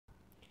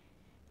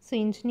So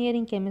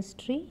engineering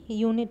chemistry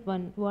unit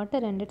 1 water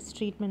and its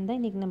treatment தான்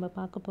இன்னைக்கு நம்ம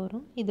பார்க்க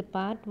போகிறோம். இது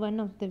part 1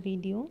 of the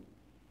video.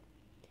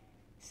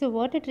 So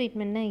water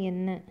treatmentனா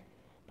என்ன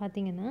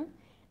பார்த்தீங்கன்னா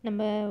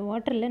நம்ம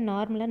வாட்டரில்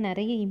நார்மலாக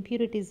நிறைய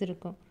impurities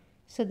இருக்கும்.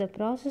 So the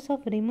process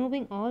of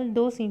removing all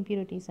those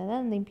impurities,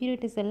 அதாவது அந்த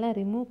impurities எல்லாம்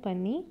ரிமூவ்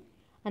பண்ணி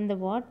அந்த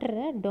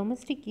வாட்டரை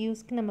டொமஸ்டிக்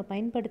யூஸ்க்கு நம்ம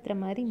பயன்படுத்துகிற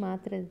மாதிரி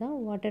மாற்றுறது தான்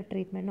water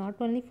treatment.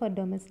 Not only for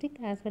domestic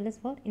as well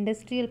as for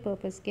industrial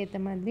பர்பஸ்க்கு ஏற்ற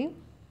மாதிரி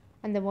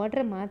அந்த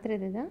வாட்டரை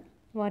மாற்றுறது தான்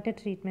வாட்டர்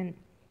ட்ரீட்மெண்ட்.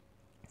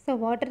 ஸோ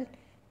வாட்டர்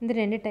வந்து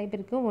ரெண்டு டைப்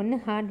இருக்குது. ஒன்று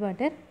ஹார்ட்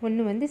வாட்டர்,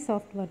 ஒன்று வந்து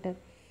சாஃப்ட் வாட்டர்.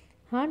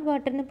 ஹார்ட்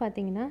வாட்டர்னு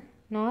பார்த்திங்கன்னா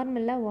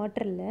நார்மலாக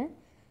வாட்டரில்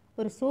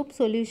ஒரு சோப்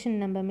சொல்யூஷன்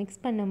நம்ம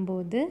மிக்ஸ்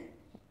பண்ணும்போது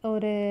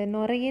ஒரு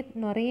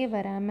நுரையே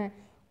வராமல்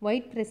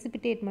ஒயிட்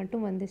ப்ரெசிபிடேட்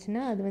மட்டும்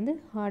வந்துச்சுன்னா அது வந்து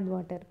ஹார்ட்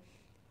வாட்டர்.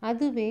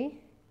 அதுவே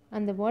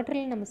அந்த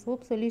வாட்டரில் நம்ம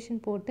சோப்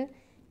சொல்யூஷன் போட்டு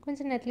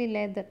கொஞ்சம் நேரத்தில்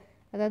லேதர்,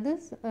 அதாவது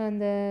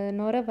அந்த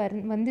நுரை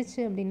வந்துச்சு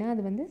அப்படின்னா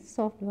அது வந்து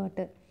சாஃப்ட்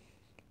வாட்டர்.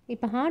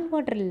 இப்போ ஹார்ட்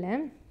வாட்டரில்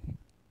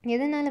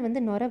எதனால் வந்து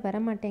நுரை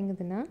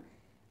வரமாட்டேங்குதுன்னா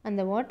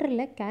அந்த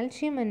வாட்டரில்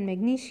கால்சியம் அண்ட்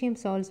மெக்னீஷியம்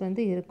சால்ட்ஸ்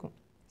வந்து இருக்கும்.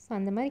 ஸோ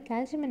அந்த மாதிரி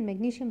கால்சியம் அண்ட்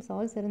மெக்னீஷியம்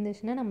சால்ட்ஸ்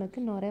இருந்துச்சுன்னா நமக்கு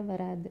நுரை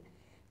வராது.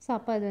 ஸோ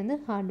அப்போ அது வந்து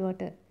ஹார்ட்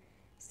வாட்டர்.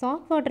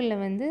 சாஃப்ட் வாட்டரில்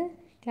வந்து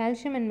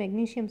கால்சியம் அண்ட்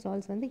மெக்னீஷியம்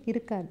சால்ட்ஸ் வந்து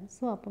இருக்காது.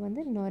 ஸோ அப்போ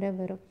வந்து நுரை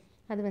வரும்.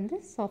 அது வந்து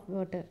soft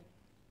water.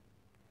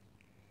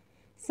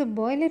 So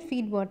boiler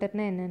feet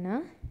வாட்டர்னால் என்னென்னா,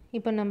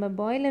 இப்போ நம்ம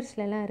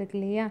பாய்லர்ஸ்லாம் இருக்கு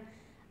இல்லையா,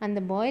 அந்த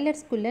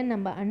பாய்லர்ஸ்குள்ளே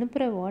நம்ம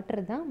அனுப்புகிற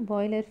வாட்டர் தான்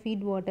பாய்லர்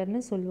ஃபீட்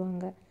வாட்டர்னு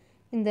சொல்லுவாங்க.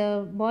 இந்த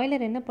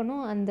பாய்லர் என்ன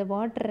பண்ணும், அந்த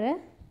வாட்டரை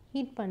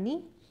ஹீட் பண்ணி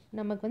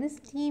நமக்கு வந்து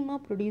ஸ்டீமாக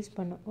ப்ரொடியூஸ்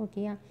பண்ணும்.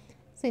 ஓகேயா.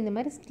 ஸோ இந்த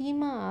மாதிரி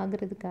ஸ்டீமாக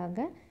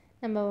ஆகிறதுக்காக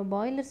நம்ம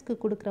பாய்லர்ஸ்க்கு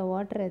கொடுக்குற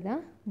வாட்டரை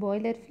தான்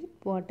பாய்லர் ஃபீட்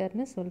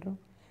வாட்டர்னு சொல்கிறோம்.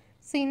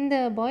 ஸோ இந்த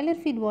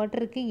பாய்லர் ஃபீட்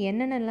வாட்டருக்கு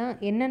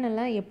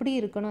என்னென்னலாம் எப்படி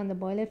இருக்கணும் அந்த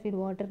பாய்லர் ஃபீட்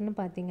வாட்டர்னு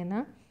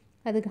பார்த்திங்கன்னா,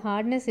 அதுக்கு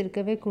ஹார்ட்னஸ்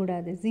இருக்கவே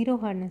கூடாது, ஜீரோ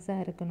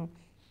ஹார்ட்னஸாக இருக்கணும்.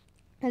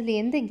 அதில்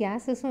எந்த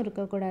கேஸஸும்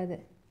இருக்கக்கூடாது.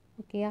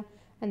 ஓகேயா.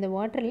 அந்த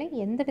வாட்டரில்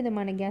எந்த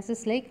விதமான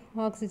gases like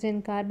oxygen,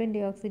 carbon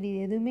di oxide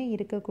எதுவுமே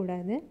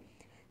இருக்கக்கூடாது.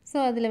 ஸோ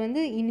அதில்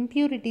வந்து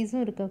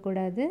இம்ப்யூரிட்டிஸும்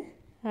இருக்கக்கூடாது.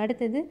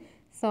 அடுத்தது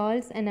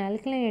சால்ட்ஸ் அண்ட்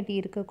ஆல்கலைனிட்டி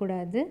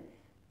இருக்கக்கூடாது.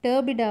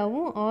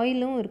 டர்பிடாவும்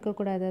ஆயிலும்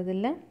இருக்கக்கூடாது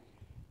அதில்.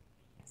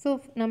 ஸோ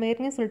நம்ம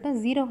ஏற்கனவே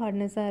சொல்லிட்டோம் ஜீரோ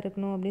ஹார்ட்னஸாக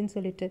இருக்கணும் அப்படின்னு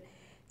சொல்லிட்டு.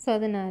 ஸோ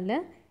அதனால்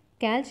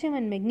கால்சியம்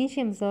அண்ட்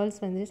மெக்னீஷியம்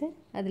சால்ட்ஸ் வந்துட்டு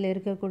அதில்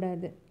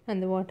இருக்கக்கூடாது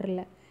அந்த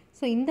வாட்டரில்.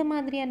 ஸோ இந்த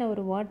மாதிரியான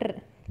ஒரு water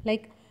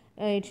like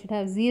it should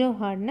have zero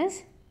hardness,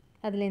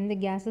 அதில் எந்த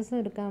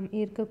கேஸஸும்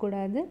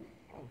இருக்கக்கூடாது,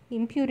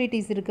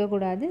 இம்ப்யூரிட்டிஸ்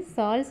இருக்கக்கூடாது,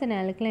 சால்ட்ஸ் அண்ட்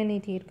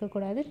ஆல்கலைனிட்டி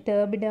இருக்கக்கூடாது,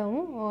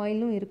 டர்பிடாவும்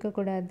ஆயிலும்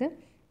இருக்கக்கூடாது,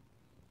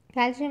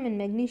 கால்சியம் அண்ட்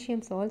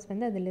மெக்னீஷியம் சால்ட்ஸ்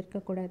வந்து அதில்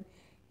இருக்கக்கூடாது.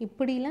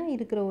 இப்படிலாம்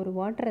இருக்கிற ஒரு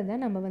வாட்டரை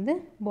தான் நம்ம வந்து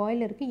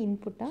பாய்லருக்கு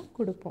இன்புட்டாக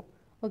கொடுப்போம்.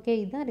 ஓகே,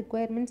 இதுதான்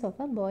requirements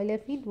of a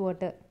boiler feet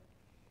water.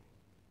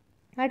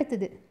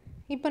 அடுத்தது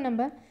இப்போ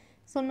நம்ம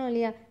சொன்னோம்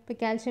இல்லையா, இப்போ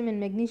கால்சியம்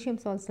அண்ட் மெக்னீஷியம்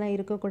சால்ட்ஸ்லாம்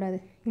இருக்கக்கூடாது.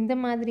 இந்த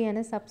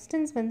மாதிரியான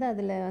சப்ஸ்டன்ஸ் வந்து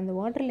அதில் அந்த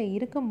வாட்டரில்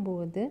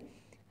இருக்கும்போது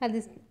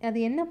அது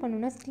என்ன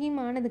பண்ணுன்னா, ஸ்டீம்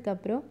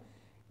ஆனதுக்கப்புறம்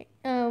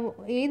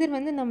எதிர்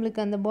வந்து நம்மளுக்கு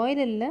அந்த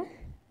பாய்லரில்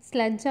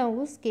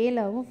ஸ்லட்ஜாகவும்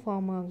ஸ்கேலாகவும்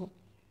ஃபார்ம் ஆகும்.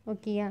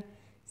 ஓகேயா.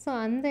 ஸோ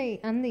அந்த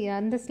அந்த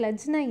அந்த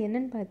ஸ்லட்ஜ்னால்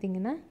என்னென்னு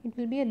பார்த்தீங்கன்னா, it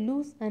will be a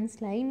loose and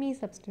slimy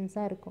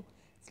சப்ஸ்டன்ஸாக இருக்கும்.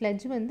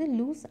 ஸ்லட்ஜ் வந்து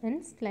லூஸ்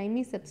அண்ட்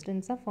ஸ்லைமி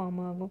சப்ஸ்டன்ஸாக ஃபார்ம்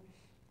ஆகும்.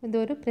 இது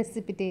ஒரு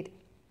ப்ரெசிபிடேட்.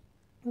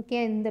 ஓகே,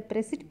 இந்த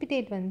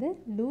ப்ரெசிபிடேட் வந்து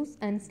லூஸ்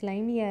அண்ட்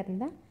ஸ்லைமியாக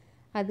இருந்தால்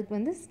அதுக்கு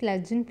வந்து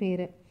ஸ்லட்ஜுன்னு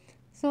பேர்.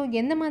 ஸோ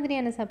எந்த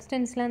மாதிரியான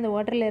சப்ஸ்டன்ஸ்லாம் அந்த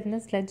வாட்டரில்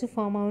இருந்தால் ஸ்லட்ஜ்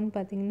ஃபார்ம் ஆகும்னு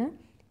பார்த்தீங்கன்னா,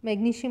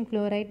 magnesium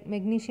chloride,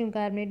 magnesium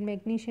carbonate,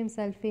 magnesium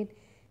sulphate,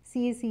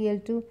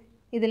 CaCl2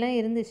 இதெல்லாம்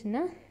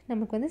இருந்துச்சுன்னா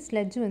நமக்கு வந்து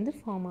ஸ்லட்ஜ் வந்து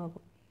ஃபார்ம்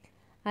ஆகும்.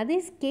 அதே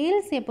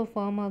ஸ்கேல்ஸ் எப்போ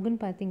ஃபார்ம்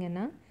ஆகுன்னு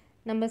பார்த்திங்கன்னா,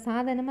 நம்ம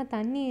சாதாரணமாக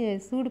தண்ணி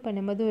சூடு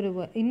பண்ணும்போது ஒரு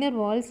இன்னர்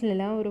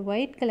வால்ஸ்லலாம் ஒரு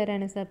ஒயிட்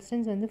கலரான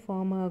சப்ஸ்டன்ஸ் வந்து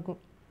ஃபார்ம்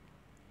ஆகும்.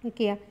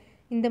 ஓகேயா.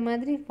 இந்த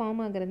மாதிரி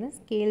ஃபார்ம் ஆகிறது தான்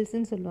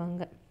ஸ்கேல்ஸ்ன்னு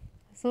சொல்லுவாங்க.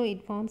 So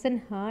it forms and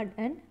heart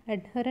and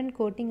அட்ஹரண்ட்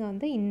coating on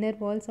the inner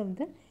Waals of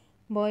the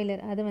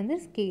boiler, அது வந்து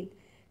ஸ்கேல்.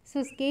 ஸோ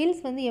ஸ்கேல்ஸ்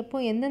வந்து எப்போ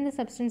எந்தெந்த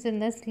சப்ஸ்டன்ஸ்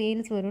இருந்தால்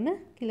ஸ்கேல்ஸ் வரும்னு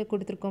கீழே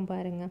கொடுத்துருக்கோம்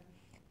பாருங்கள்.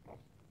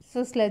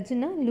 So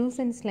ஸ்லட்ஜ்னால் loose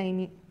and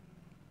slimy,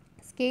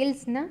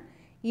 ஸ்கேல்ஸ்னால்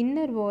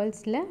inner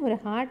வால்ஸில் ஒரு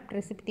ஹார்ட்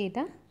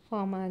ப்ரெசிபிடேட்டாக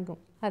ஃபார்ம்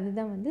ஆகும்,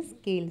 அதுதான் வந்து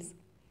scales.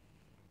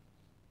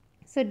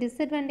 So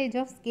disadvantage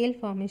of scale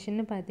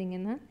ஃபார்மேஷன்னு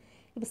பார்த்திங்கன்னா,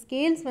 இப்போ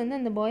ஸ்கேல்ஸ் வந்து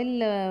அந்த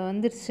பாயிலில்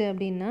வந்துருச்சு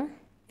அப்படின்னா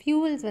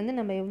ஃபியூவல்ஸ் வந்து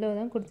நம்ம எவ்வளோ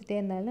தான் கொடுத்துட்டே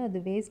இருந்தாலும் அது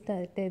வேஸ்ட்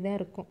ஆகிட்டே தான்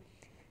இருக்கும்.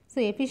 ஸோ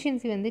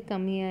எஃபிஷியன்சி வந்து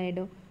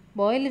கம்மியாகிடும்.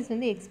 பாய்லர்ஸ்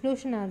வந்து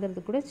எக்ஸ்ப்ளோஷன்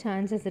ஆகிறதுக்கு கூட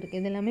சான்சஸ்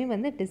இருக்குது. இதெல்லாமே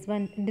வந்து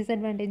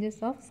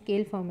disadvantages of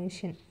scale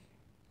formation.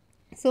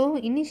 So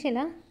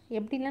இனிஷியலாக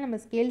எப்படிலாம் நம்ம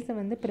ஸ்கேல்ஸை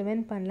வந்து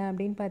ப்ரிவென்ட் பண்ணலாம்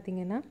அப்படின்னு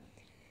பார்த்திங்கன்னா,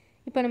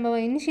 இப்போ நம்ம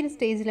இனிஷியல்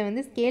ஸ்டேஜில்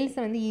வந்து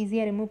ஸ்கேல்ஸை வந்து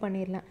ஈஸியாக ரிமூவ்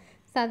பண்ணிடலாம்.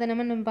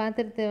 சாதாரணமாக நம்ம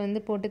பாத்திரத்தை வந்து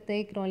போட்டு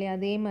தேய்க்கிறோம் இல்லையா,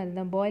 அதே மாதிரி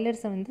தான்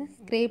பாய்லர்ஸை வந்து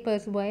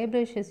ஸ்க்ரேப்பர்ஸ், ஒயர்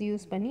ப்ரஷஸ்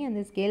யூஸ் பண்ணி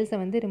அந்த ஸ்கேல்ஸை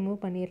வந்து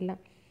ரிமூவ்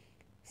பண்ணிடலாம்.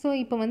 ஸோ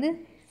இப்போ வந்து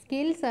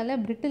ஸ்கேல்ஸால்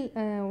பிரிட்டில்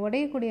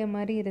உடையக்கூடிய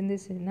மாதிரி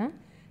இருந்துச்சுன்னா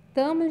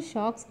தேர்மல்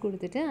ஷாக்ஸ்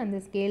கொடுத்துட்டு அந்த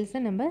ஸ்கேல்ஸை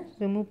நம்ம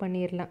ரிமூவ்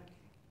பண்ணிடலாம்.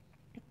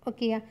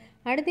 ஓகேயா.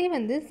 அடுத்தே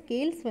வந்து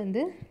ஸ்கேல்ஸ்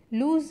வந்து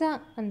லூஸாக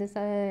அந்த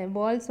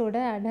பால்ஸோட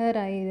அடர்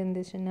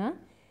ஆகிருந்துச்சுன்னா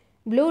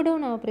ப்ளோ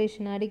டவுன்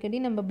ஆப்ரேஷன் அடிக்கடி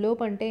நம்ம ப்ளோ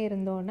பண்ணிட்டே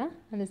இருந்தோன்னா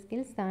அந்த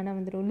ஸ்கேல்ஸ் தானாக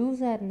வந்துடும்.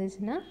 லூஸாக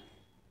இருந்துச்சுன்னா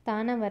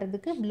தானாக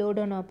வர்றதுக்கு ப்ளோ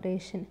டவுன்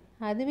ஆப்ரேஷன்.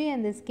 அதுவே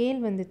அந்த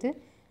ஸ்கேல் வந்துட்டு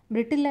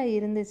பிரிட்டிலாக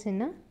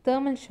இருந்துச்சுன்னா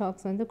தேர்மல்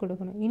ஷாக்ஸ் வந்து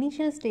கொடுக்கணும்.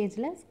 இனிஷியல்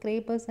ஸ்டேஜில்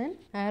scrapers and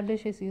air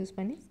brushes use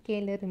பண்ணி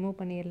ஸ்கேலை ரிமூவ்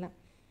பண்ணிடலாம்.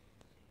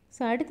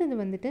 ஸோ அடுத்தது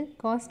வந்துட்டு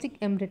காஸ்டிக்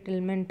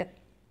எம்ப்ரிட்டில்மெண்ட்.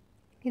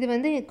 இது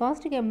வந்து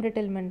caustic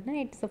எம்ப்ரிட்டில்மெண்ட்னா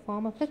it's a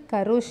form of a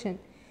corrosion.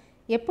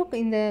 எப்போ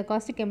இந்த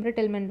காஸ்டிக்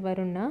எம்ப்ரிட்டில்மெண்ட்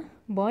வரும்னா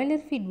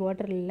பாய்லர் ஃபீட்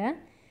வாட்டரில்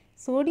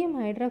சோடியம்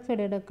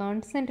ஹைட்ராக்சைடோட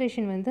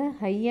கான்சன்ட்ரேஷன் வந்து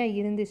ஹையாக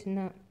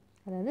இருந்துச்சுன்னா,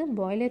 அதாவது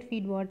பாய்லர்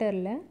ஃபீட்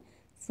வாட்டரில்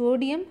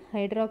சோடியம்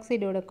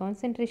ஹைட்ராக்சைடோட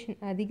கான்சன்ட்ரேஷன்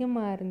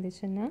அதிகமாக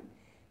இருந்துச்சுன்னா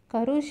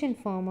கரோஷன்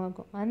ஃபார்ம்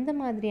ஆகும். அந்த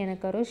மாதிரியான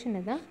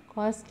கரோஷனை தான்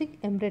காஸ்டிக்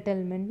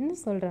எம்ப்ரிட்டில்மெண்ட்னு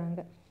சொல்கிறாங்க.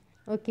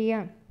 ஓகேயா?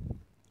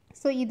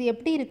 ஸோ இது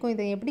எப்படி இருக்கும்,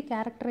 இதை எப்படி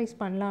கேரக்டரைஸ்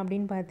பண்ணலாம்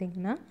அப்படின்னு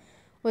பார்த்தீங்கன்னா,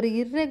 ஒரு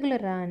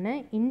இர்ரெகுலரான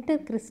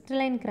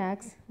இன்டர்கிறிஸ்டலைன்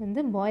கிராக்ஸ்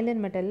வந்து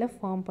பாய்லர் மெட்டலில்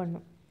ஃபார்ம்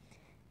பண்ணும்.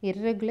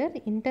 இர்ரெகுலர்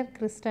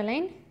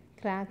இன்டர்கிறிஸ்டலைன்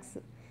கிராக்ஸ்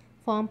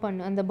ஃபார்ம்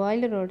பண்ணும் அந்த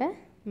பாய்லரோட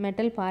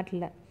மெட்டல்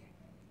பார்ட்டில்.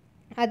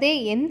 அதே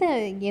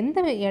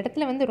எந்த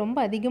இடத்துல வந்து ரொம்ப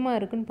அதிகமாக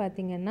இருக்குன்னு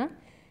பார்த்தீங்கன்னா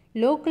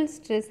local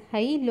stress,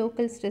 high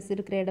local stress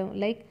இருக்கிற இடம்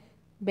லைக்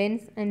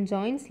பென்ஸ் அண்ட்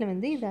ஜாயின்ஸில்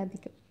வந்து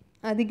இது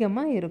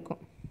அதிகமாக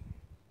இருக்கும்.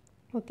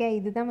 ஓகே,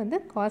 இதுதான் வந்து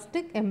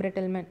காஸ்டிக்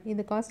எம்ப்ரிட்டில்மெண்ட்.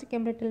 இது காஸ்டிக்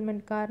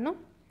எம்ப்ரிட்டில்மெண்ட் காரணம்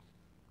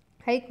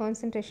high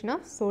concentration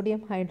of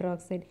sodium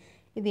hydroxide.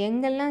 இது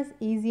எங்கெல்லாம்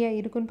ஈஸியாக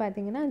இருக்குன்னு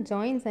பார்த்தீங்கன்னா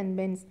ஜாயின்ஸ் அண்ட்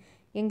பென்ஸ்.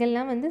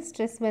 எங்கெல்லாம் வந்து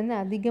ஸ்ட்ரெஸ் வந்து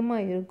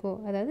அதிகமாக இருக்கும்,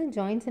 அதாவது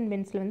ஜாயின்ஸ் அண்ட்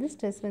பென்ஸில் வந்து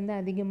ஸ்ட்ரெஸ் வந்து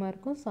அதிகமாக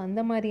இருக்கும். ஸோ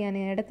அந்த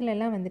மாதிரியான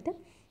இடத்துலலாம் வந்துட்டு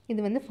இது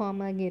வந்து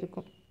ஃபார்ம் ஆகி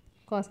இருக்கும்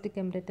காஸ்டிக்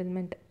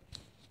எம்ப்ரிட்டில்மெண்ட்.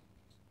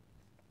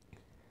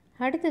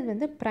 அடுத்தது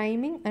வந்து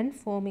ப்ரைமிங் அண்ட்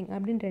ஃபோமிங்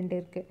அப்படின்னு ரெண்டு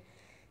இருக்குது.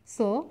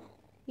 ஸோ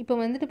இப்போ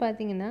வந்துட்டு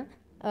பார்த்திங்கன்னா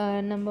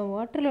நம்ம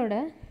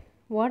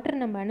வாட்டர்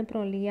நம்ம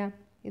அனுப்புகிறோம் இல்லையா,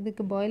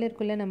 இதுக்கு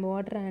பாய்லருக்குள்ளே நம்ம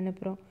வாட்டரை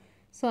அனுப்புகிறோம்.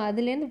 ஸோ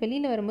அதுலேருந்து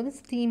வெளியில் வரும்போது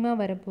ஸ்டீமாக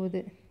வரப்போகுது.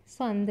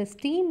 ஸோ அந்த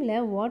ஸ்டீமில்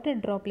வாட்டர்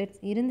ட்ராப்லெட்ஸ்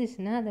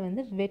இருந்துச்சுன்னா அதை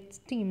வந்து வெட்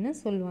ஸ்டீம்னு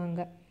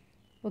சொல்லுவாங்க.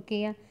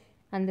 ஓகேயா?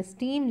 அந்த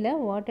ஸ்டீமில்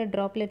வாட்டர்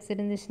ட்ராப்லெட்ஸ்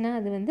இருந்துச்சுன்னா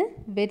அது வந்து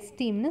வெட்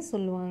ஸ்டீம்னு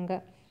சொல்லுவாங்க.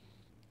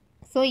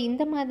 ஸோ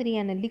இந்த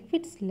மாதிரியான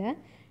லிக்விட்ஸில்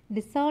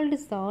டிசால்வ்டு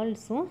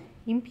சால்ட்ஸும்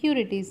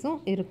இம்ப்யூரிட்டிஸும்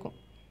இருக்கும்.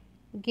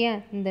 ஓகேயா?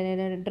 இந்த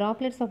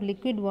ட்ராப்லெட்ஸ் ஆஃப்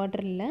லிக்விட்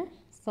வாட்டரில்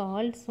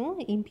சால்ட்ஸும்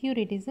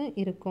இம்ப்யூரிட்டிஸும்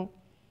இருக்கும்.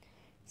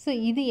 ஸோ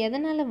இது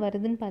எதனால்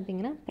வருதுன்னு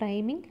பார்த்தீங்கன்னா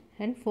ப்ரைமிங்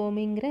அண்ட்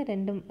ஃபோமிங்கிற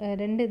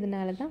ரெண்டு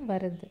இதனால தான்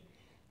வருது.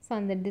 ஸோ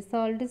அந்த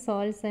டிசால்வ்டு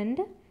சால்ட்ஸ் அண்ட்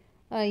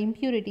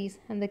இம்ப்யூரிட்டிஸ்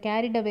அந்த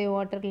கேரிடவே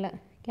வாட்டரில்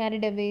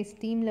கேரிடவே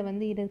ஸ்டீமில்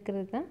வந்து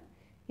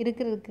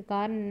இருக்கிறதுக்கு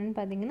காரணம் என்னென்னு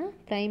பார்த்தீங்கன்னா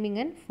ப்ரைமிங்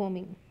அண்ட்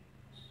ஃபோமிங்.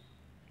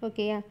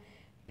 ஓகேயா?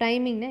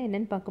 ப்ரைமிங்னா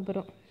என்னென்னு பார்க்க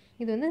போகிறோம்.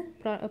 இது வந்து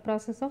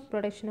process of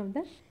production of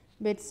the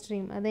bed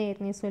stream, அதான்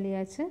ஏற்கனவே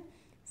சொல்லியாச்சு.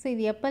 ஸோ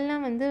இது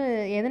எப்போல்லாம் வந்து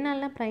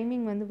எதனாலலாம்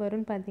ப்ரைமிங் வந்து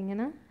வரும்னு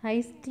பார்த்தீங்கன்னா ஹை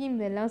ஸ்டீம்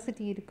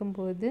வெலாசிட்டி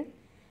இருக்கும்போது,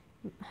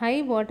 high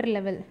water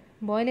level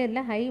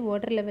பாய்லரில் high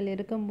water level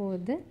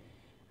இருக்கும்போது,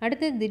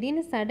 அடுத்தது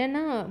திடீர்னு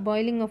சடனாக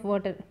பாய்லிங் ஆஃப்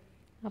வாட்டர்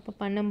அப்போ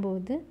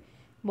பண்ணும்போது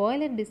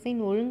பாய்லர் டிசைன்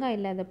ஒழுங்காக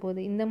இல்லாத போது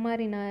இந்த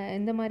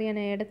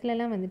மாதிரியான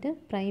இடத்துலலாம் வந்துட்டு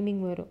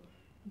ப்ரைமிங் வரும்.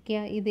 ஓகே,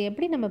 இது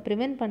எப்படி நம்ம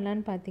ப்ரிவென்ட்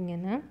பண்ணலான்னு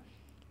பார்த்தீங்கன்னா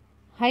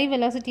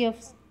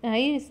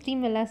ஹை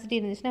ஸ்டீம் வெலாசிட்டி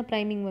இருந்துச்சுன்னா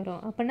ப்ரைமிங்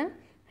வரும். அப்போனா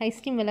ஹை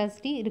ஸ்டீம்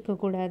வெலாசிட்டி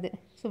இருக்கக்கூடாது.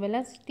 ஸோ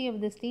வெலாசிட்டி ஆஃப்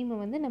த ஸ்டீமை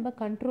வந்து நம்ம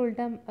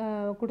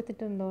கண்ட்ரோல்டாக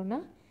கொடுத்துட்டு இருந்தோன்னா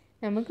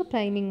நமக்கு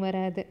ப்ரைமிங்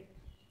வராது.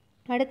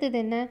 அடுத்தது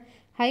என்ன,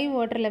 ஹை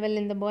வாட்டர்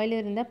லெவல் இந்த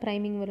பாய்லர் இருந்தால்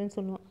ப்ரைமிங் வரும்னு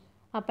சொல்லுவோம்.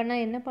 அப்போனா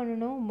என்ன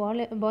பண்ணணும்,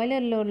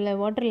 பாய்லரில் உள்ள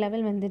வாட்டர்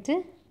லெவல் வந்துட்டு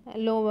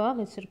லோவாக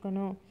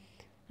வச்சுருக்கணும்.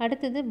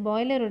 அடுத்தது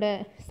பாய்லரோட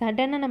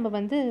சடனாக நம்ம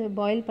வந்து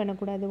பாயில்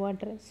பண்ணக்கூடாது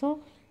வாட்டர். ஸோ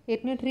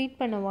ஏற்கனவே ட்ரீட்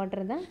பண்ண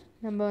வாட்டர் தான்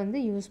நம்ம வந்து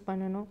யூஸ்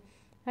பண்ணணும்.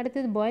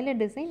 அடுத்தது பாய்லர்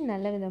டிசைன்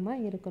நல்ல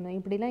விதமாக இருக்கணும்.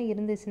 இப்படிலாம்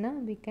இருந்துச்சுன்னா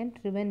we can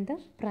prevent the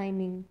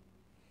priming.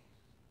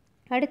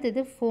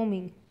 அடுத்தது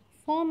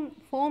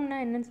ஃபோம்னா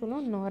என்னன்னு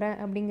சொல்லுவோம், நொரை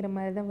அப்படிங்கிற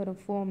மாதிரி தான்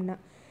வரும் ஃபோம்னா.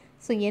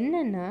 ஸோ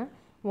என்னென்னா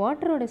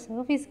வாட்டரோட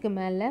சர்ஃபேஸ்க்கு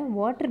மேலே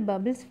வாட்டர்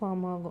பபிள்ஸ்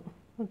ஃபார்ம் ஆகும்.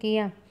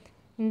 ஓகேயா,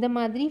 இந்த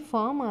மாதிரி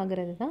ஃபார்ம்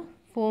ஆகிறது தான்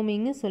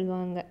ஃபோமிங்னு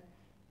சொல்லுவாங்க.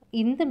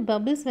 இந்த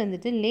பபிள்ஸ்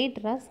வந்துட்டு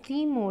லேட்டராக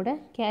ஸ்டீமோட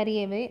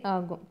கேரியவே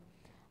ஆகும்.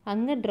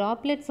 அங்கே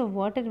ட்ராப்லெட்ஸ் ஆஃப்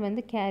வாட்டர்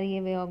வந்து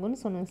கேரியவே ஆகும்னு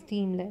சொன்னோம்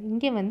ஸ்டீமில்.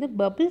 இங்கே வந்து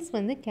பபிள்ஸ்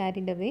வந்து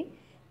கேரிடவே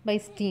பை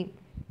ஸ்டீம்.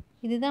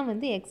 இதுதான்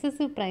வந்து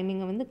எக்ஸசிவ்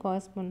ப்ரைமிங்கை வந்து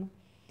காஸ் பண்ணும்.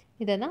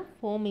 இதை தான்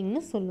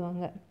ஃபோமிங்னு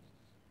சொல்லுவாங்க.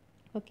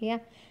 ஓகேயா,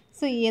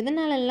 ஸோ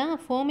எதனாலலாம்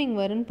ஃபோமிங்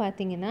வரும்னு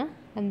பார்த்தீங்கன்னா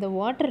அந்த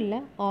வாட்டரில்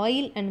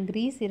ஆயில் அண்ட்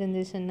க்ரீஸ்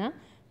இருந்துச்சுன்னா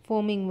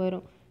ஃபோமிங்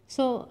வரும்.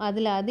 ஸோ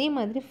அதில் அதே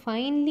மாதிரி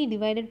finally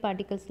divided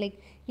particles like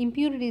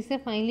இம்ப்யூரிட்டிஸை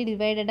finally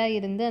டிவைடடாக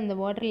இருந்து அந்த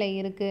வாட்டரில்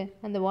இருக்குது,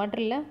 அந்த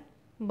வாட்டரில்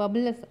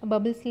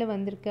பபிள்ஸில்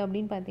வந்திருக்கு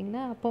அப்படின்னு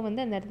பார்த்தீங்கன்னா அப்போ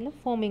வந்து அந்த இடத்துல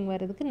ஃபோமிங்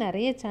வர்றதுக்கு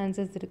நிறைய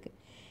சான்சஸ் இருக்குது.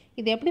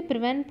 இதை எப்படி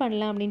ப்ரிவென்ட்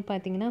பண்ணலாம் அப்படின்னு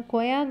பார்த்தீங்கன்னா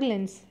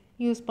கொயாகுலன்ஸ்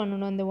யூஸ்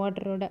பண்ணணும். அந்த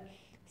வாட்டரோட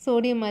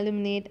சோடியம்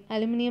அலுமினேட்,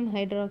 அலுமினியம்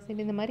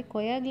ஹைட்ராக்சைடு இந்த மாதிரி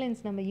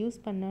கொயாகுலன்ஸ் நம்ம யூஸ்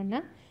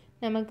பண்ணோன்னா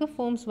நமக்கு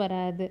ஃபோம்ஸ்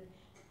வராது.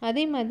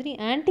 அதே மாதிரி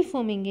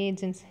ஆன்டிஃபோமிங்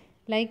ஏஜென்ட்ஸ்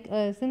லைக்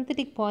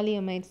சிந்தட்டிக்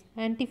பாலியமைட்ஸ்,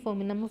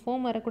 ஆன்டிஃபோமிங். நம்ம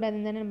ஃபோம்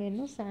வரக்கூடாதுன்னு தானே நம்ம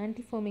இன்னும்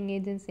ஆன்டிஃபோமிங்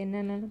ஏஜென்ட்ஸ்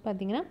என்னென்னு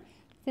பார்த்தீங்கன்னா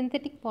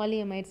சிந்தட்டிக்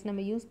பாலியமைட்ஸ்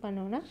நம்ம யூஸ்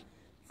பண்ணோன்னா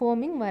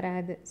ஃபோமிங்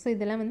வராது. ஸோ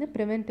இதெல்லாம் வந்து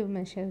ப்ரிவென்டிவ்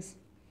மெஷர்ஸ்.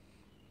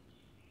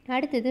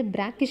 அடுத்தது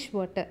பிராக்கிஷ்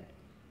வாட்டர்.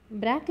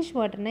 பிராக்கிஷ்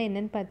வாட்டர்னால்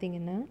என்னென்னு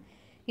பார்த்தீங்கன்னா,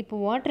 இப்போ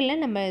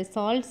வாட்டரில் நம்ம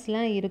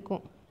சால்ட்ஸ்லாம்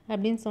இருக்கும்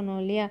அப்படின்னு சொன்னோம்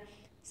இல்லையா.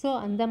 ஸோ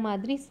அந்த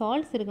மாதிரி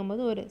சால்ட்ஸ்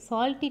இருக்கும்போது ஒரு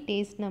சால்ட்டி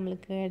டேஸ்ட்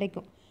நம்மளுக்கு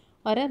கிடைக்கும்,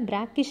 ஒரு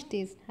பிராக்கிஷ்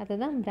டேஸ்ட். அதை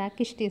தான்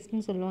பிராக்கிஷ்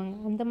டேஸ்ட்னு சொல்லுவாங்க.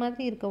 அந்த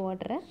மாதிரி இருக்க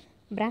வாட்டரை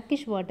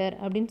பிராக்கிஷ் வாட்டர்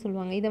அப்படின்னு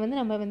சொல்லுவாங்க. இதை வந்து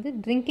நம்ம வந்து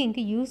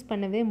ட்ரிங்கிங்க்கு யூஸ்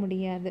பண்ணவே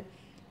முடியாது.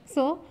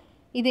 ஸோ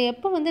இதை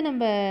எப்போ வந்து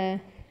நம்ம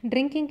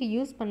ட்ரிங்கிங்க்கு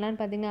யூஸ் பண்ணலான்னு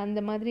பார்த்தீங்கன்னா,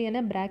 அந்த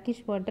மாதிரியான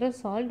பிராக்கிஷ் வாட்டர்,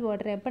 சால்ட்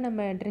வாட்டர் எப்போ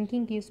நம்ம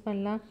ட்ரிங்கிங்க்கு யூஸ்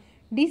பண்ணலாம்?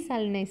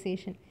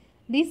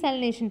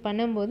 டீசாலினேஷன்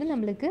பண்ணும்போது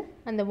நம்மளுக்கு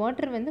அந்த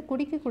வாட்டர் வந்து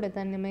குடிக்கக்கூட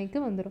தன்மைக்கு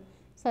வந்துடும்.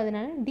 ஸோ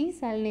அதனால்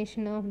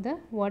டீசாலினேஷன் ஆஃப் த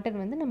வாட்டர்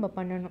வந்து நம்ம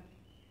பண்ணணும்.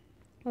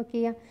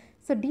 ஓகேயா.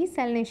 So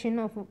desalination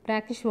of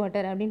brackish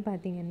water அப்படின்னு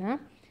பார்த்தீங்கன்னா,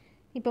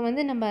 இப்போ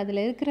வந்து நம்ம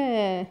அதில் இருக்கிற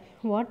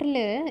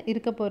வாட்டரில்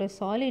இருக்க போகிற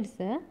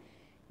சாலிட்ஸை,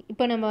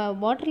 இப்போ நம்ம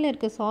வாட்டரில்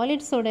இருக்க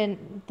சாலிட்ஸோட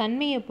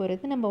தன்மையை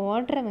பொறுத்து நம்ம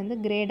வாட்டரை வந்து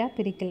கிரேடாக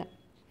பிரிக்கலாம்.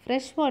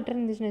 ஃப்ரெஷ் வாட்டர்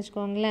இருந்துச்சுன்னு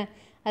வச்சுக்கோங்களேன்,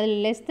 அதில்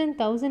less than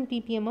 1000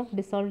 ppm of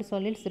dissolved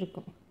solids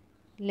இருக்கும்,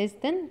 லெஸ்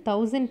தென்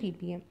 1000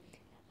 ppm.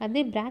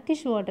 அதே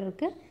brackish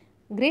வாட்டருக்கு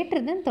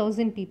greater than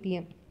 1000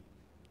 ppm.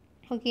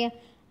 Okay.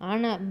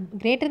 ஆனால்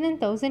greater than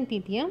 1000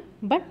 ppm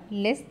but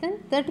less than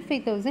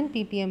 35,000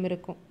 ppm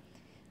இருக்கும்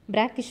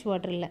பிராக்கிஷ்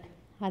வாட்டரில்.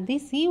 அதே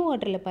சி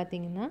வாட்டரில்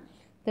பார்த்தீங்கன்னா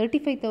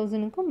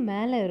 35,000க்கும்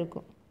மேலே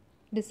இருக்கும்.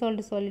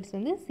 டிசால்வ்டு சாலிட்ஸ்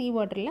வந்து சி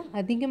வாட்டரில்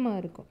அதிகமாக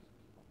இருக்கும்.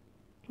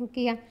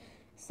 ஓகேயா.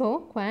 So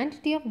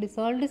quantity of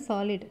dissolved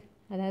solid,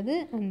 அதாவது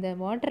அந்த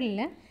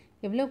வாட்டரில்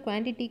எவ்வளோ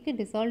குவான்டிட்டிக்கு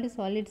டிசால்வ்டு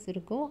சாலிட்ஸ்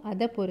இருக்கோ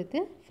அதை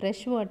பொறுத்து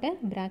fresh water,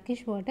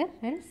 brackish water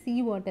and C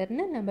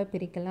வாட்டர்னு நம்ம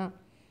பிரிக்கலாம்.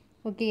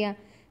 ஓகேயா.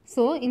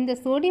 ஸோ இந்த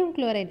சோடியம்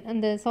குளோரைட்,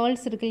 அந்த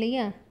சால்ட்ஸ் இருக்கு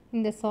இல்லையா,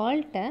 இந்த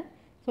சால்ட்டை,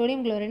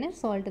 சோடியம் குளோரைட்னா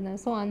சால்ட்டு தான்.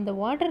 ஸோ அந்த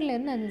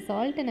வாட்டர்லேருந்து அந்த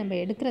சால்ட்டை நம்ம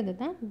எடுக்கிறது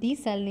தான்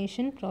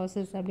டீசாலினேஷன்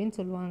ப்ராசஸ் அப்படின்னு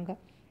சொல்லுவாங்க.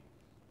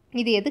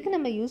 இது எதுக்கு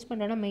நம்ம யூஸ்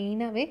பண்ணுறோன்னா,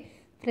 மெயினாகவே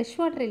ஃப்ரெஷ்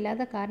வாட்டர்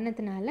இல்லாத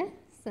காரணத்தினால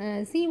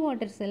சி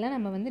வாட்டர்ஸ் எல்லாம்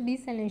நம்ம வந்து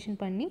டீசாலினேஷன்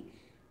பண்ணி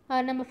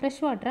நம்ம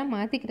ஃப்ரெஷ் வாட்டராக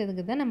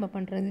மாற்றிக்கிறதுக்கு தான் நம்ம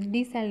பண்ணுறது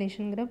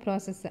டீசாலினேஷனுங்கிற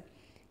ப்ராசஸ்ஸை.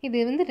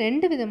 இது வந்து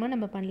 2 விதமாக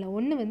நம்ம பண்ணலாம்.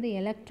 ஒன்று வந்து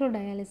எலக்ட்ரோ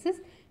டயாலிசிஸ்,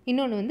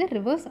 இன்னொன்று வந்து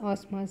ரிவர்ஸ்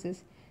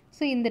ஆஸ்மாசிஸ்.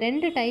 ஸோ இந்த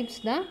 2 டைப்ஸ்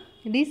தான்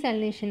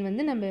டீசாலினேஷன்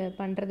வந்து நம்ம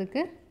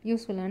பண்ணுறதுக்கு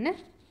யூஸ்ஃபுல்லான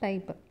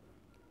டைப்பு.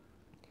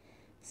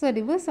 ஸோ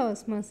ரிவர்ஸ்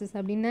ஆஸ்மாசிஸ்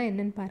அப்படின்னா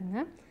என்னென்னு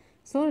பாருங்கள்.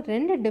 ஸோ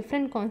 2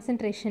 டிஃப்ரெண்ட்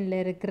கான்சன்ட்ரேஷனில்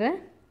இருக்கிற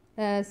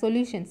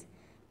சொல்யூஷன்ஸ்,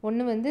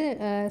 ஒன்று வந்து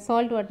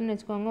சால்ட் வாட்டர்னு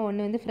வச்சுக்கோங்க,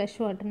 ஒன்று வந்து ஃப்ரெஷ்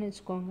வாட்டர்னு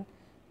வச்சுக்கோங்க.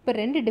 இப்போ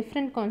 2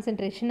 டிஃப்ரெண்ட்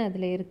கான்சன்ட்ரேஷன்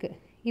அதில் இருக்குது.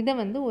 இதை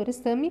வந்து ஒரு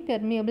செமி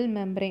பெர்மியபிள்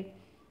மெம்பரேன்,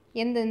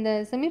 இந்த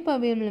செமி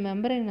பெர்மியபிள்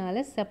மெம்பரேனால்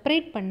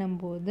செப்பரேட்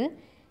பண்ணும்போது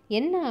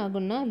என்ன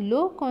ஆகும்னா,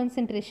 லோ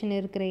கான்சன்ட்ரேஷன்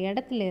இருக்கிற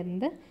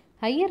இடத்துலேருந்து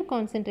ஹையர்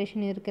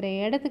கான்சன்ட்ரேஷன் இருக்கிற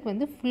இடத்துக்கு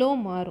வந்து ஃப்ளோ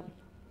மாறும்.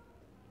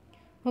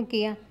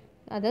 ஓகேயா.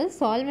 அதாவது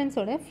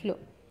சால்வெண்ட்ஸோட ஃப்ளோ,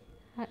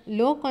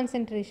 லோ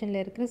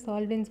கான்சன்ட்ரேஷனில் இருக்கிற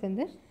சால்வெண்ட்ஸ்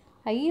வந்து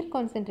ஹையர்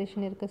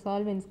கான்சன்ட்ரேஷன் இருக்கிற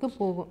சால்வெண்ட்ஸ்க்கு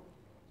போகும்.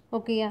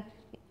 ஓகேயா.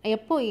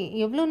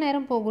 எவ்வளோ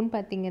நேரம் போகும்னு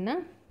பார்த்தீங்கன்னா,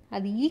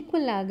 அது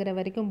ஈக்குவல் ஆகிற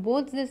வரைக்கும்,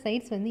 போத் த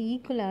சைட்ஸ் வந்து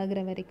ஈக்குவல் ஆகிற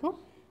வரைக்கும்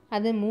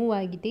அது மூவ்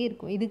ஆகிட்டே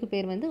இருக்கும். இதுக்கு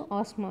பேர் வந்து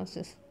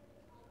ஆஸ்மாசிஸ்.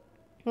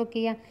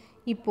 ஓகேயா.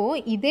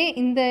 இப்போது இதே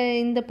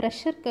இந்த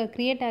ப்ரெஷர்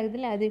க்ரியேட்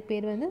ஆகுதுல, அதுக்கு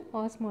பேர் வந்து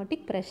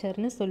ஆஸ்மாட்டிக்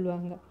ப்ரெஷர்னு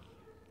சொல்லுவாங்க.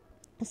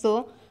 ஸோ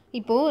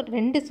இப்போது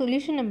 2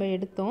 சொல்யூஷன் நம்ம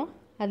எடுத்தோம்,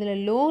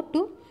 அதில் லோ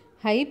டு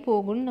ஹை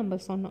போகும்னு நம்ம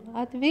சொன்னோம்.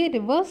 அதுவே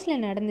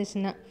ரிவர்ஸில்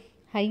நடந்துச்சுன்னா,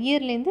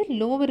 ஹையர்லேருந்து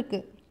லோவருக்கு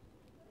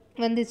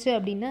வந்துச்சு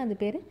அப்படின்னா அது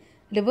பேர்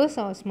ரிவர்ஸ்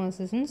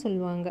ஆஸ்மாசிஸ்ன்னு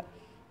சொல்லுவாங்க.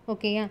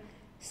 ஓகேயா.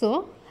 ஸோ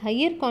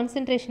ஹையர்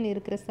கான்சன்ட்ரேஷன்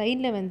இருக்கிற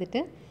சைடில் வந்துட்டு,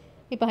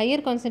 இப்போ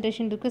ஹையர்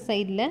கான்சன்ட்ரேஷன் இருக்கிற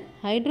சைடில்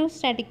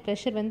ஹைட்ரோஸ்டாட்டிக்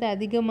ப்ரெஷர் வந்து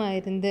அதிகமாக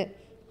இருந்து,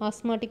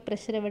 ஆஸ்மாட்டிக்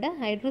ப்ரெஷரை விட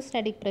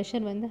ஹைட்ரோஸ்டாட்டிக்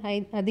ப்ரெஷர் வந்து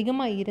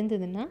அதிகமாக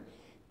இருந்ததுன்னா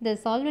இந்த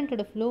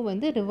சால்வெண்ட்டோட ஃப்ளோ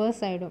வந்து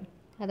ரிவர்ஸ் ஆகிடும்,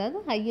 அதாவது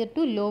ஹையர்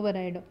டு லோவர்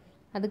ஆகிடும்.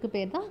 அதுக்கு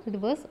பேர் தான்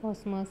ரிவர்ஸ்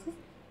ஆஸ்மாசிஸ்.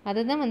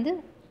 அதை தான் வந்து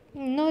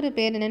இன்னொரு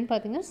பேர் என்னென்னு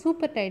பார்த்தீங்கன்னா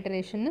சூப்பர்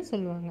டைட்ரேஷன்னு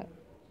சொல்லுவாங்க.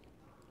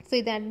 ஸோ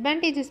இது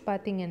அட்வான்டேஜஸ்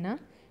பார்த்திங்கன்னா,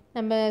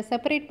 நம்ம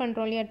செப்பரேட்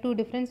பண்ணுறோம் இல்லையா 2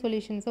 டிஃப்ரெண்ட்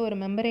சொல்யூஷன்ஸை ஒரு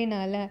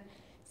மெம்பரேனால்,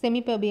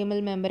 செமி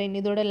பெர்மியபிள் மெம்பரேன்,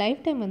 இதோட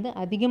லைஃப் டைம் வந்து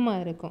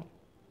அதிகமாக இருக்கும்.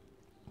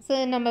 ஸோ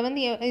நம்ம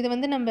வந்து இதை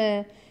வந்து நம்ம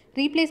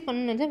ரீப்ளேஸ்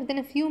பண்ணணும்னு நினச்சா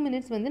வித்தின் ஃபியூ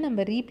மினிட்ஸ் வந்து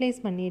நம்ம ரீப்ளேஸ்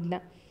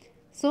பண்ணிடலாம்.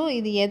 ஸோ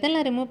இது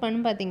எதெல்லாம் ரிமூவ் பண்ணு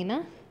பார்த்தீங்கன்னா,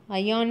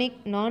 அயானிக்,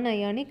 நான்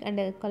அயானிக்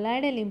அண்ட்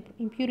கொலாய்டல்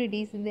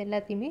இம்ப்யூரிட்டிஸ் இது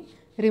எல்லாத்தையுமே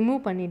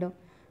ரிமூவ் பண்ணிடும்.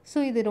 ஸோ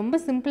இது ரொம்ப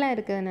சிம்பிளாக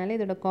இருக்கிறதுனால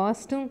இதோட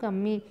காஸ்ட்டும்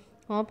கம்மி,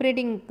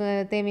 ஆப்ரேட்டிங்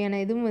தேவையான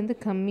இதுவும் வந்து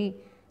கம்மி.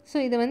 ஸோ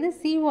இதை வந்து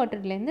சி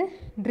வாட்டர்லேருந்து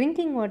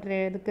ட்ரிங்கிங் வாட்டர்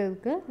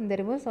எடுக்கிறதுக்கு இந்த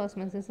ரிவர்ஸ்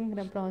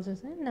ஆஸ்மாசிஸ்ங்கிற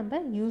ப்ராசஸை நம்ம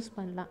யூஸ்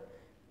பண்ணலாம்.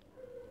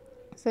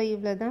 ஸோ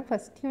இவ்வளோ தான்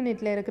ஃபஸ்ட்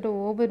யூனிட்டில் இருக்கிற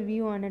ஓவர்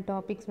வியூ ஆன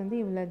டாபிக்ஸ் வந்து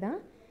இவ்வளோ தான்.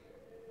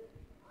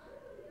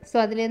 ஸோ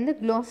அதுலேருந்து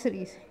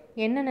க்ளாசரிஸ்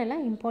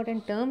என்னென்னலாம்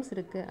இம்பார்ட்டண்ட் டேர்ம்ஸ்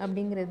இருக்குது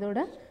அப்படிங்கிறதோட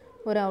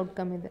ஒரு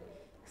அவுட்கம் இது.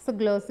 ஸோ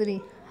க்ளாசரி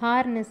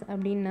ஹார்னஸ்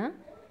அப்படின்னா,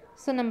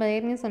 ஸோ நம்ம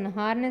ஏற்கனவே சொன்ன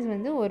ஹார்னஸ்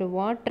வந்து ஒரு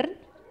வாட்டர்,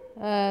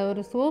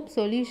 ஒரு சோப்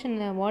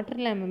சொல்யூஷனில்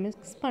வாட்டரில் நம்ம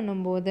மிக்ஸ்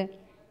பண்ணும்போது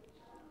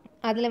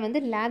அதில் வந்து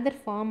லேதர்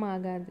ஃபார்ம்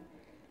ஆகாது.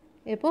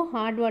 இப்போது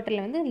ஹார்ட்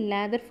வாட்டரில் வந்து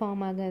லேதர்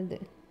ஃபார்ம் ஆகாது.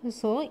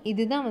 ஸோ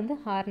இதுதான் வந்து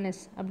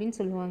ஹார்ட்னஸ் அப்படின்னு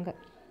சொல்லுவாங்க.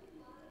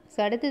 ஸோ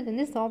அடுத்தது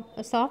வந்து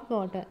சாஃப்ட்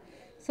வாட்டர்.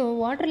 ஸோ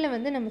வாட்டரில்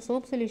வந்து நம்ம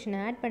சோப் சொல்யூஷன்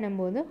ஆட்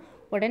பண்ணும்போது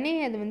உடனே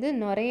அது வந்து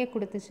நுரைய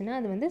கொடுத்துச்சுன்னா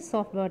அது வந்து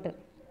சாஃப்ட் வாட்டர்,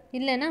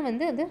 இல்லைன்னா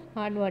வந்து அது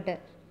ஹார்ட்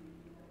வாட்டர்.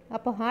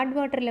 அப்போ ஹார்ட்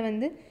வாட்டரில்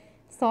வந்து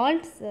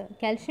salts,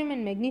 calcium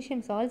and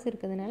magnesium salts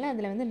இருக்கிறதுனால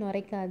அதில் வந்து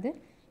நுரைக்காது.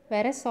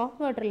 வேறு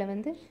சாஃப்ட் வாட்டரில்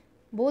வந்து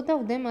both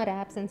of them R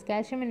options,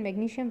 calcium and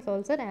magnesium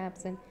salts R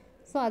absent.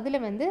 So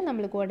அதில் வந்து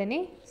நம்மளுக்கு உடனே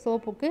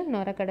சோப்புக்கு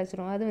நுரை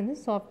கிடச்சிரும். அது வந்து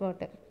சாஃப்ட்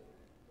வாட்டர்.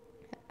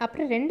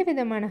 அப்புறம் 2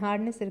 விதமான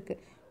ஹார்ட்னஸ்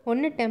இருக்குது.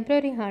 ஒன்று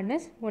டெம்ப்ரரி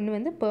ஹார்ட்னஸ், ஒன்று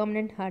வந்து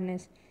பெர்மனெண்ட்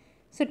ஹார்ட்னஸ்.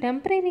 ஸோ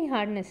டெம்ப்ரரி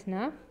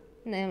ஹார்ட்னஸ்னால்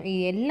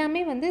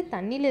எல்லாமே வந்து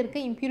தண்ணியில் இருக்க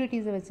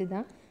இம்ப்யூரிட்டிஸை வச்சு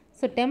தான்.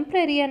 ஸோ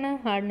டெம்ப்ரரியான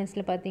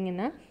ஹார்ட்னஸில்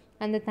பார்த்திங்கன்னா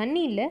அந்த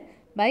தண்ணியில்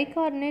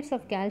bicarbonates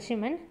of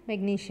calcium and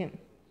magnesium,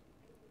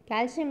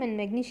 calcium and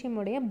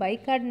மெக்னீஷியமுடைய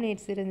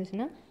bicarbonates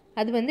இருந்துச்சுன்னா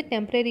அது வந்து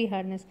டெம்ப்ரரி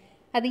ஹார்ட்னஸ்.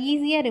 அது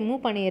ஈஸியாக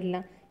ரிமூவ்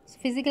பண்ணிடலாம்.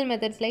 Physical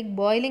methods like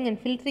boiling and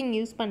filtering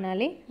use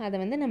பண்ணாலே அதை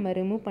வந்து நம்ம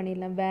ரிமூவ்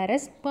பண்ணிடலாம்.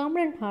 Whereas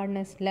permanent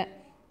ஹார்ட்னஸில்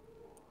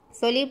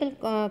சொலியபிள்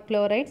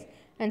chlorides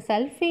and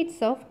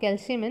sulphates of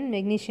calcium and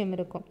magnesium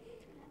இருக்கும்.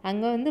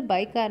 அங்கே வந்து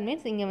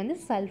பைகார்பனேட்ஸ், இங்கே வந்து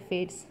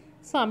சல்ஃபேட்ஸ்.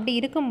 ஸோ அப்படி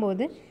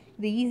இருக்கும்போது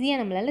இது ஈஸியாக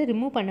நம்மளால்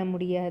ரிமூவ் பண்ண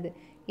முடியாது.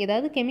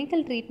 ஏதாவது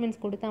கெமிக்கல்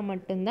ட்ரீட்மெண்ட்ஸ் கொடுத்தா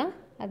மட்டும்தான்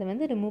அதை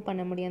வந்து ரிமூவ்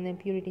பண்ண முடியும் அந்த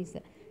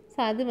இம்ப்யூரிட்டிஸை. ஸோ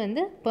அது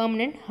வந்து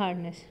பெர்மனெண்ட்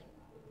ஹார்ட்னஸ்.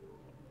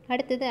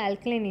 அடுத்தது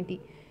ஆல்கலைனிட்டி.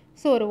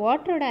 ஸோ ஒரு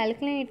வாட்டரோட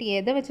ஆல்கலைனிட்டி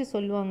எதை வச்சு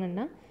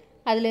சொல்லுவாங்கன்னா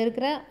அதில்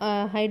இருக்கிற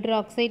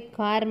ஹைட்ராக்சைட்,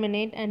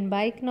 கார்பனேட் அண்ட்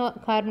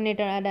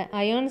கார்பனேட்டோட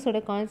அயான்ஸோட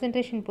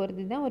கான்சன்ட்ரேஷன்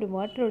பொறுத்து தான் ஒரு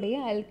வாட்டருடைய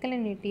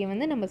ஆல்கலைனிட்டியை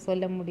வந்து நம்ம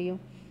சொல்ல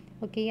முடியும்.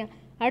 ஓகேயா.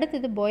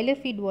 அடுத்தது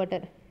பாய்லர் ஃபீட்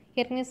வாட்டர்.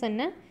 ஏற்கனவே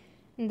சொன்னால்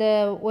இந்த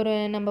ஒரு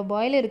நம்ம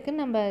பாய்லருக்கு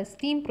நம்ம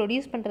ஸ்டீம்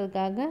ப்ரொடியூஸ்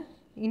பண்ணுறதுக்காக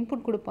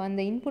இன்புட் கொடுப்போம்.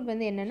 அந்த இன்புட்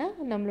வந்து என்னென்னா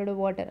நம்மளோட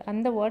வாட்டர்.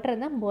 அந்த வாட்டரை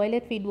தான்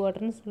பாய்லர் ஃபீட்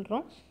வாட்டர்னு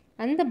சொல்கிறோம்.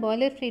 அந்த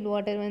பாய்லர் ஃபீட்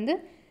வாட்டர் வந்து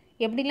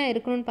எப்படிலாம்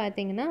இருக்கணும்னு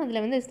பார்த்தீங்கன்னா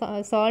அதில் வந்து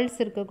சால்ட்ஸ்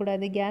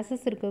இருக்கக்கூடாது,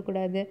 கேஸஸ்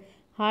இருக்கக்கூடாது,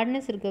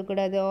 ஹார்ட்னஸ்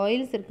இருக்கக்கூடாது,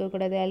 ஆயில்ஸ்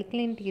இருக்கக்கூடாது,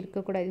 ஆல்கலைனிட்டி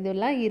இருக்கக்கூடாது.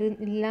 இதெல்லாம்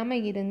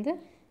இல்லாமல் இருந்து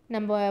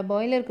நம்ம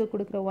பாய்லருக்கு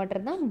கொடுக்குற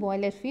வாட்டர் தான்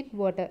பாய்லர் ஃபீட்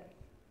வாட்டர்.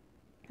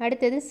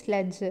 அடுத்தது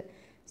ஸ்லட்ஜு.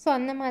 ஸோ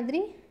அந்த மாதிரி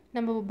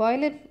நம்ம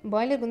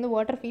பாய்லருக்கு வந்து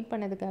வாட்டர் ஃபீட்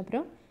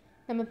பண்ணதுக்கப்புறம்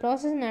நம்ம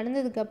ப்ராசஸ்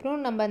நடந்ததுக்கப்புறம்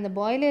நம்ம அந்த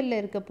பாய்லரில்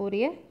இருக்க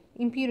போகிற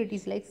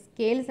impurities like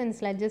scales and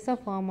ஸ்லட்ஜஸாக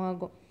form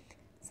ஆகும்.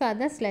 ஸோ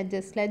அதான்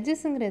ஸ்லட்ஜஸ்.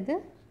 ஸ்லட்ஜஸ்ங்கிறது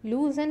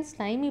லூஸ் அண்ட்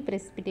ஸ்லைமி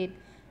பிரெசிபிடேட்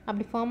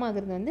அப்படி ஃபார்ம்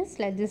ஆகுறது வந்து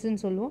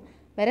ஸ்லட்ஜஸ்ன்னு சொல்லுவோம்.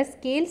 வேறு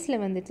ஸ்கேல்ஸில்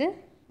வந்துட்டு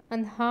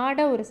அந்த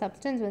ஹார்டாக ஒரு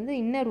சப்ஸ்டன்ஸ் வந்து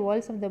இன்னர்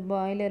வால்ஸ் ஆஃப் த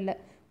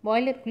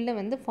பாய்லருக்குள்ளே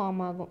வந்து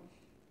ஃபார்ம் ஆகும்.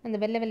 அந்த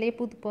வெள்ளையே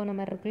பூத்து போன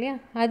மாதிரி இருக்கு இல்லையா,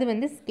 அது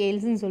வந்து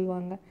ஸ்கேல்ஸ்ன்னு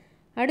சொல்லுவாங்க.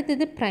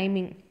 அடுத்தது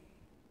ப்ரைமிங்.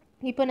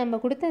 இப்போ நம்ம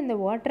கொடுத்த இந்த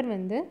வாட்டர்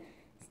வந்து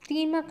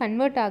ஸ்டீமாக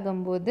கன்வெர்ட்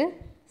ஆகும்போது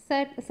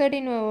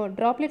சர்டின்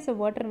ட்ராப்லெட்ஸ் ஆஃப்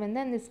வாட்டர் வந்து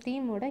அந்த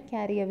ஸ்டீமோட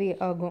கேரியவே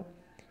ஆகும்.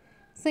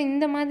 ஸோ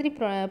இந்த மாதிரி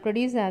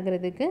ப்ரொடியூஸ்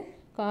ஆகிறதுக்கு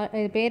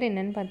பேர்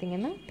என்னன்னு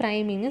பார்த்தீங்கன்னா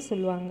ப்ரைமிங்னு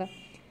சொல்லுவாங்க.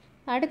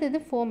 அடுத்தது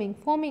ஃபோமிங்.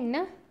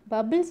 ஃபோமிங்னா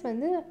பபிள்ஸ்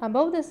வந்து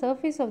above the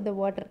surface of the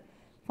water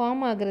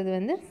form ஆகிறது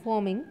வந்து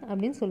ஃபோமிங்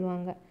அப்படின்னு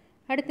சொல்லுவாங்க.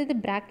 அடுத்தது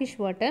பிராக்கிஷ்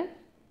வாட்டர்.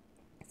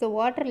 ஸோ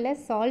வாட்டரில்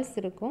சால்ட்ஸ்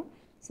இருக்கும்.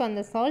 ஸோ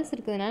அந்த சால்ட்ஸ்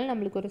இருக்கிறதுனால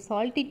நம்மளுக்கு ஒரு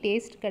சால்ட்டி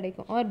டேஸ்ட்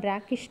கிடைக்கும், ஆர்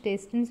பிராக்கிஷ்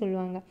டேஸ்ட்னு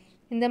சொல்லுவாங்க.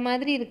 இந்த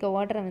மாதிரி இருக்க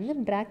வாட்டரை வந்து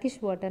பிராக்கிஷ்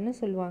வாட்டர்னு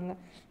சொல்லுவாங்க.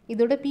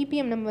 இதோட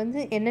ppm நம்ம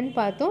வந்து என்னென்னு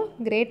பார்த்தோம்,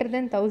 greater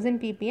than 1000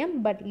 ppm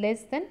but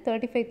less than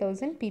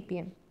 35,000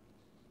 ppm.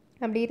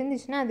 அப்படி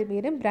இருந்துச்சுன்னா அது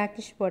பேர்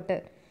பிராக்கிஷ்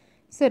வாட்டர்.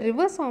 ஸோ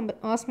ரிவர்ஸ்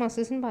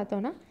ஆஸ்மாசிஸ்ன்னு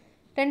பார்த்தோன்னா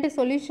 2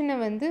 சொல்யூஷனை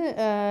வந்து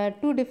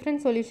 2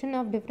 different solution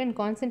of different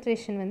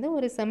concentration வந்து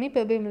ஒரு செமி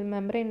பெர்மியபிள்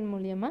மெம்பரேன்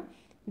மூலியமாக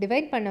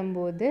டிவைட்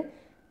பண்ணும்போது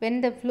when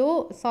the flow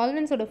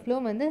solvents flow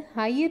வந்து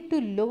higher to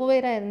lower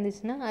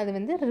இருந்துச்சுன்னா அது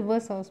வந்து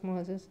reverse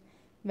osmosis.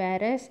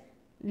 whereas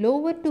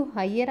lower to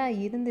higher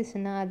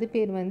இருந்துச்சுன்னா அது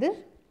பேர் வந்து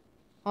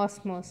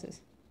ஆஸ்மோசிஸ்.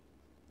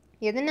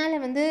 எதனால்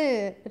வந்து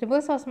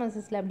ரிவர்ஸ்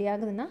ஆஸ்மோசிஸில் அப்படி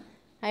ஆகுதுன்னா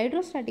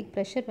ஹைட்ரோஸ்டாட்டிக்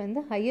ப்ரெஷர் வந்து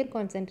ஹையர்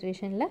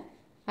கான்சன்ட்ரேஷனில்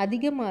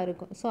அதிகமாக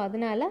இருக்கும். ஸோ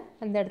அதனால்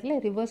அந்த இடத்துல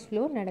ரிவர்ஸ்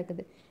ஃப்ளோ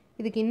நடக்குது.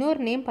 இதுக்கு இன்னொரு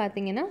நேம்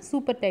பார்த்தீங்கன்னா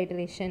சூப்பர்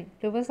டைட்ரேஷன்.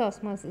 ரிவர்ஸ்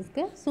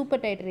ஆஸ்மாசிஸ்க்கு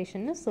சூப்பர்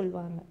டைட்ரேஷன்னு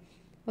சொல்லுவாங்க.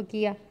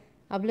 ஓகேயா.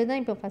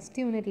 அவ்வளோதான் இப்போ ஃபஸ்ட்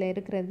யூனிட்டில்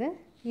இருக்கிறது.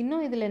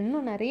 இதில்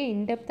இன்னும் நிறைய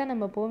இன்டெப்த்தாக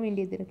நம்ம போக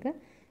வேண்டியது இருக்குது.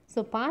 ஸோ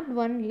பார்ட்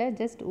 1ல்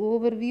just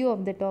overview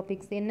of the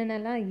topics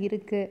என்னென்னலாம்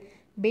இருக்குது,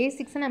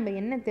 பேசிக்ஸாக நம்ம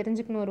என்ன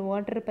தெரிஞ்சுக்கணும், ஒரு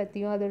வாட்டர்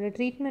பற்றியோ அதோட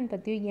ட்ரீட்மெண்ட்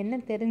பற்றியோ என்ன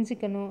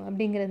தெரிஞ்சுக்கணும்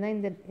அப்படிங்கிறது தான்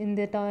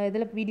இந்த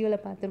இதில்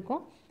வீடியோவில்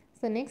பார்த்துருக்கோம்.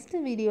 ஸோ நெக்ஸ்ட்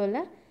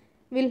வீடியோவில்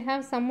we'll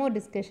have some more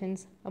discussions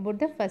about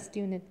the first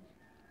unit.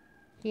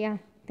 Yeah,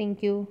 thank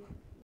you.